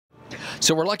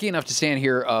So we're lucky enough to stand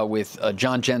here with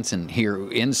John Jensen here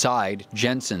inside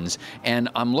Jensen's, and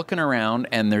I'm looking around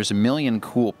and there's a million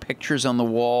cool pictures on the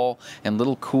wall and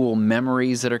little cool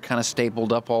memories that are kind of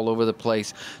stapled up all over the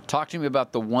place. Talk to me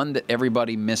about the one that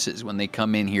everybody misses when they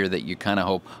come in here that you kind of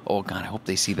hope, oh God, I hope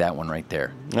they see that one right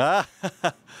there.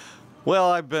 Well,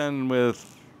 I've been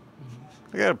with,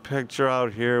 I got a picture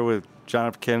out here with John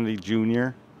F. Kennedy Jr.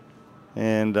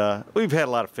 And we've had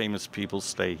a lot of famous people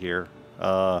stay here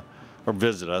or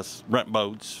visit us, rent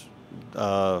boats, you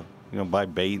know, buy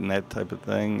bait and that type of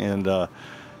thing. And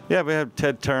yeah, we had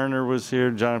Ted Turner was here,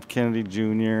 John F. Kennedy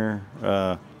Jr.,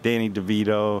 Danny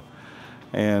DeVito,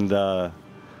 and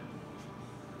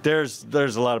there's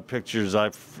a lot of pictures I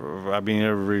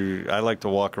like to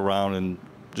walk around and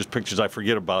just pictures I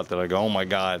forget about that I go, oh my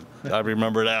God, I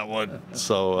remember that one.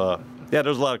 So yeah,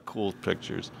 there's a lot of cool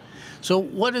pictures. So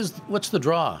what's the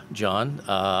draw, John?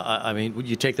 I mean, would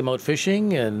you take them out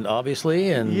fishing, and obviously,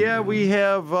 and yeah, we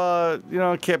have you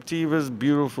know, Captiva's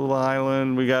beautiful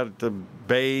island. We got the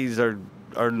bays are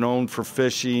known for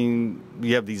fishing.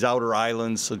 We have these outer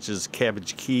islands such as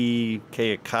Cabbage Key,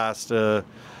 Caye Costa.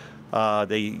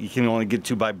 You can only get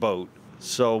to by boat.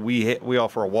 So we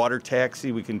offer a water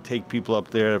taxi. We can take people up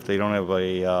there if they don't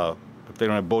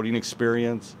have boating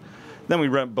experience. Then we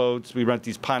rent boats. We rent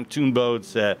these pontoon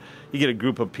boats that you get a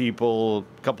group of people,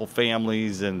 a couple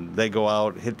families, and they go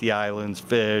out, hit the islands,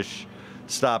 fish,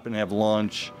 stop and have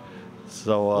lunch.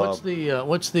 So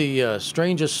what's the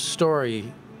strangest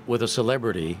story with a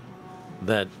celebrity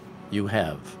that you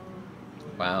have?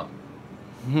 Wow.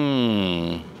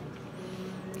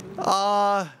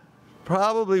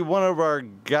 Probably one of our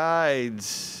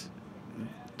guides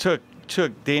took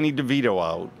Danny DeVito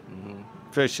out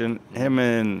fishing, him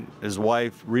and his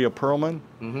wife, Rhea Perlman.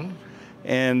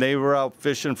 And they were out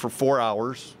fishing for 4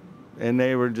 hours, and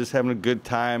they were just having a good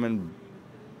time. And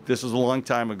this was a long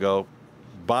time ago.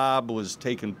 Bob was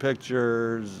taking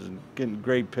pictures and getting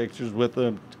great pictures with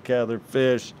them, together,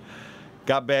 fish.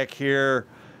 Got back here,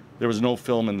 there was no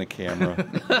film in the camera.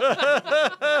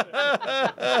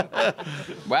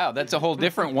 Wow, that's a whole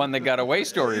different one that got away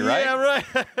story, right? Yeah, right.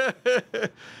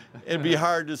 It'd be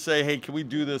hard to say, hey, can we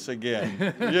do this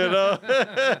again? You know?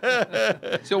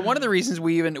 So one of the reasons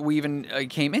we even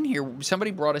came in here,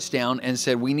 somebody brought us down and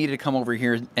said we needed to come over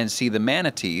here and see the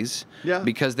manatees, yeah,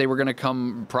 because they were going to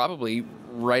come probably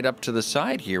right up to the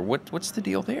side here. What's the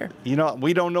deal there? You know,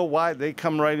 we don't know why. They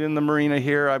come right in the marina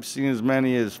here. I've seen as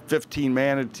many as 15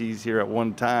 manatees here at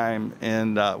one time,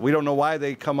 and we don't know why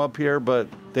they come up here, but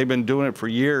they've been doing it for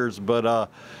years. But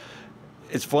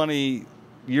it's funny,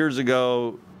 years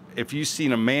ago, if you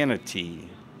seen a manatee,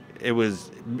 it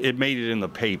made it in the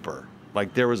paper.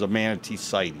 Like there was a manatee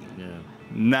sighting. Yeah.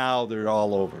 Now they're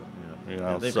all over. You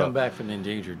know, yeah, they've come back from the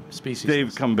endangered species.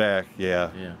 They've come back, yeah.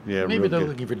 Maybe they're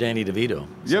looking for Danny DeVito.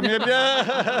 Yep, yep,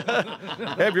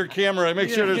 yeah. Have your camera. Make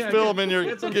sure there's film in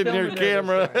your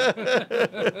camera.